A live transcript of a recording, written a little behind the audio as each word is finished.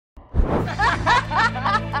Rolling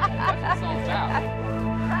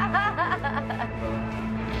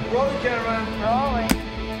camera. Rolling.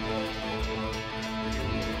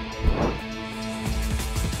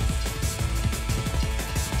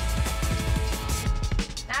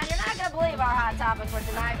 Now, you're not going to believe our hot topic for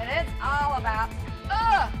tonight, but it's all about,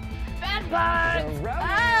 bed bugs.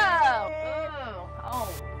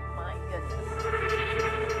 Oh, my goodness.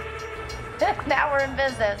 Now we're in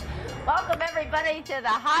business. Welcome, everybody, to the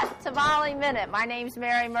Hot Tamale Minute. My name's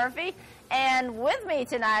Mary Murphy, and with me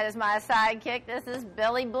tonight is my sidekick. This is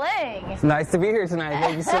Billy Bling. It's nice to be here tonight.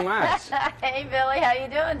 Thank you so much. Hey, Billy, how you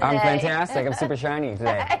doing today? I'm fantastic. I'm super shiny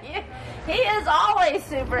today. He is always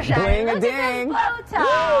super shiny. Bling a Look ding. at this bow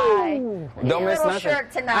tie. Woo. Don't miss nothing. Shirt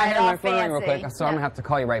tonight, I had my phone ring real fancy. quick, so I'm gonna have to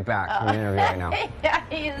call you right back from the interview right now. Yeah,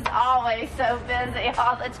 he is always so busy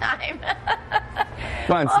all the time.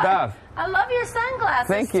 Fun stuff. I love your sunglasses.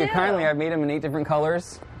 Thank you too. kindly. I've made them in 8 different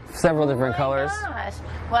colors, several different colors. Gosh.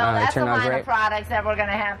 Well, that's a line of products that we're going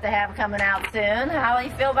to have coming out soon. How do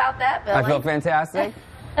you feel about that, Billy? I feel fantastic.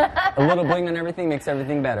 A little bling and everything makes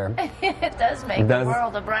everything better. It does make the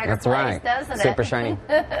world a brighter place, doesn't it? Super shiny.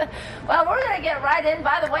 Well, we're going to get right in.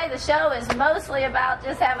 By the way, the show is mostly about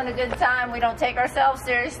just having a good time. We don't take ourselves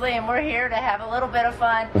seriously, and we're here to have a little bit of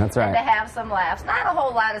fun and to have some laughs. Not a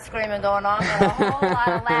whole lot of screaming going on, but a whole lot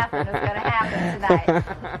of laughing is going to happen tonight.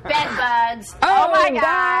 Bed bugs. Oh my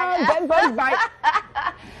God. Bed bugs bite.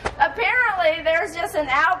 Apparently, there's just an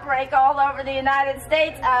outbreak all over the United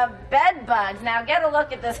States of bed bugs. Now, get a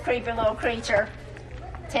look at this creepy little creature.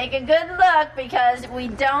 Take a good look because we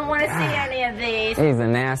don't want to see any of these. He's a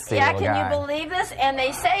nasty little guy. Yeah, can you believe this? And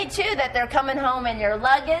they say, too, that they're coming home in your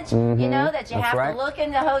luggage. You know, that you have to look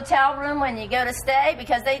in the hotel room when you go to stay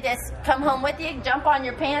because they just come home with you, jump on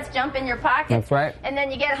your pants, jump in your pocket. That's right. And then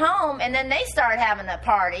you get home, and then they start having a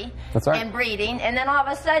party and breeding. And then all of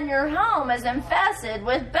a sudden, your home is infested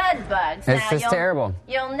with bed bugs. It's just terrible.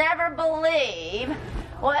 You'll never believe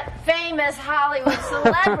what famous Hollywood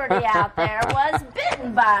celebrity out there was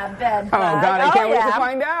bitten by a bed bug. Oh, God, I can't wait to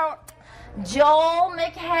find out. Joel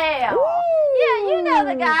McHale. Woo! Yeah, you know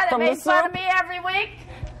the guy that makes fun of soap? me every week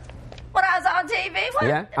when I was on TV.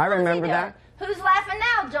 Yeah, I remember that. Who's laughing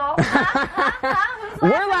now, Joel? Who's laughing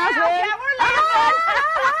We're laughing. now? Yeah, we're laughing.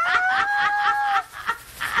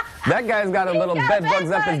 That guy's got a little bed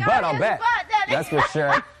bugs up his butt, I'll bet. That's for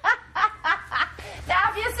sure.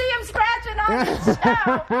 Now, if you see him scratching on the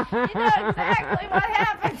show, you know exactly what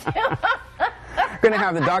happened to him. Gonna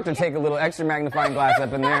have the doctor take a little extra magnifying glass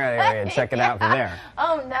up in their area and check it out from there.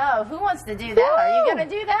 Oh no, who wants to do that? Are you gonna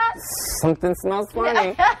do that? Something smells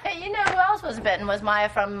funny. You know who else was bitten was Maya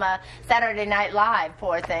from Saturday Night Live.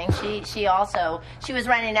 Poor thing. She was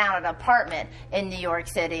renting out an apartment in New York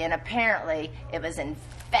City, and apparently it was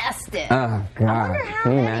infested. Oh God! I wonder how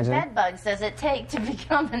Can you many imagine? bed bugs does it take to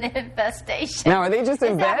become an infestation? Now, are they just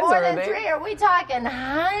in beds, more or than are they? 3? Are we talking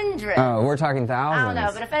hundreds? Oh, we're talking thousands. I don't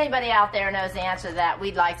know, but if anybody out there knows the answer to that,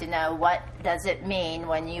 we'd like to know what does it mean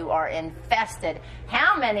when you are infested.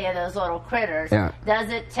 How many of those little critters does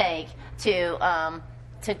it take to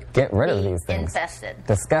get rid of these things? Infested.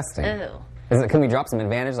 Disgusting. Ew. Can we drop some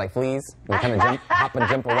advantage like fleas? We kind of hop and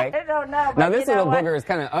jump away? I don't know. Now, this little booger is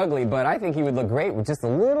kind of ugly, but I think he would look great with just a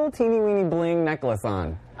little teeny weeny bling necklace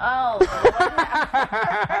on. Oh,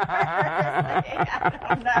 I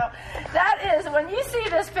don't know. That is, when you see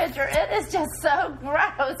this picture, it is just so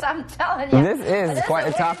gross, I'm telling you. This is quite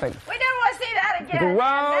a topic. We never want to see that again. Gross. And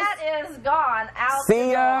that is gone out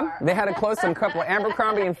See ya. the door. They had to close some couple of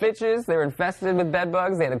Abercrombie and Fitches. They were infested with bed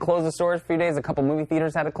bugs. They had to close the stores for a few days. A couple movie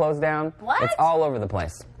theaters had to close down. What? It's all over the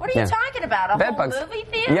place. What are you talking about? A Bed whole bugs. movie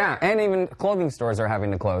theater? Yeah, and even clothing stores are having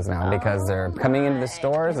to close now because they're coming into the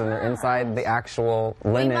stores and they're inside the actual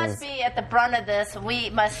linens. We must be at the brunt of this. We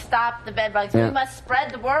must stop the bed bugs. Yeah. We must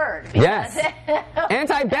spread the word. Yes.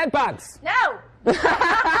 Anti-bed bugs. No.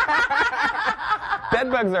 Bed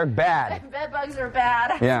bugs are bad. Bed bugs are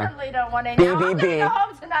bad. I certainly don't want any. BBB. I'm going to go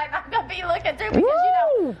home tonight and I'm going to be looking through because,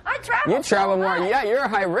 you know, I travel You travel so more. much. Yeah, you're a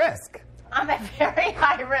high risk. I'm at very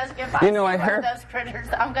high risk. If I see I one heard of those critters,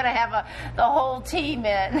 I'm going to have the whole team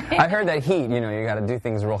in. I heard that heat, you got to do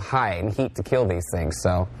things real high in heat to kill these things.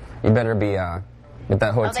 So you better be at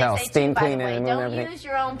that hotel, they say steam too, by the cleaning way, and don't everything. use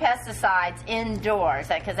your own pesticides indoors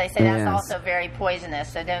because they say that's also very poisonous.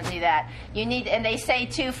 So don't do that. You need, and they say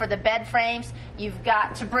too, for the bed frames, you've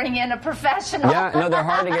got to bring in a professional. Yeah, no, they're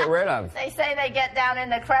hard to get rid of. They say they get down in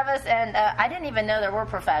the crevice, and I didn't even know there were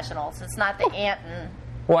professionals. It's not the ant and.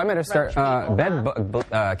 Well, I better start bed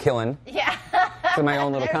bug killing. Yeah. To my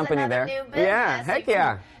own little company there. New business. Yeah, heck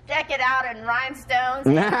yeah. Deck it out in rhinestones.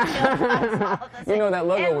 And You know that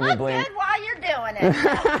logo will be bling. Good while you're doing it.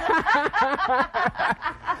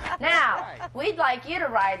 Now, we'd like you to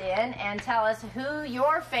write in and tell us who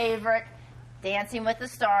your favorite Dancing with the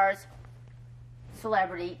Stars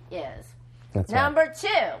celebrity is. That's Number right. 2.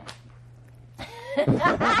 Who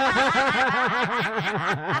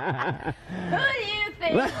do you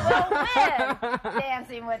think will win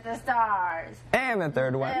Dancing with the Stars? And the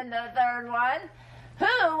third one. And the third one,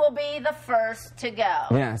 who will be the first to go?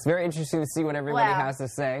 Yeah, it's very interesting to see what everybody Well, has to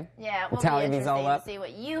say. Yeah, it We'll will be tally these interesting all up. to see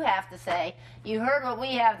what you have to say. You heard what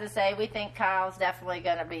we have to say. We think Kyle's definitely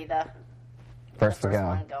going to be the First to first go.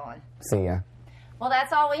 one going. See ya. Well,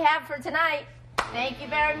 that's all we have for tonight. Thank you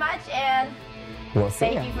very much, and We'll see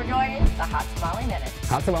thank ya. you for joining the Hot Tamale Minute.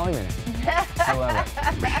 Hot Tamale Minute. I love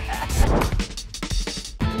it.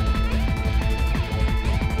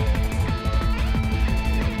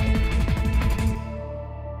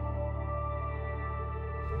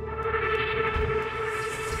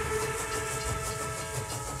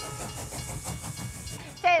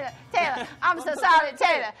 Taylor, I'm so sorry,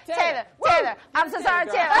 Taylor, I'm so sorry,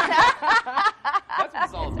 Taylor.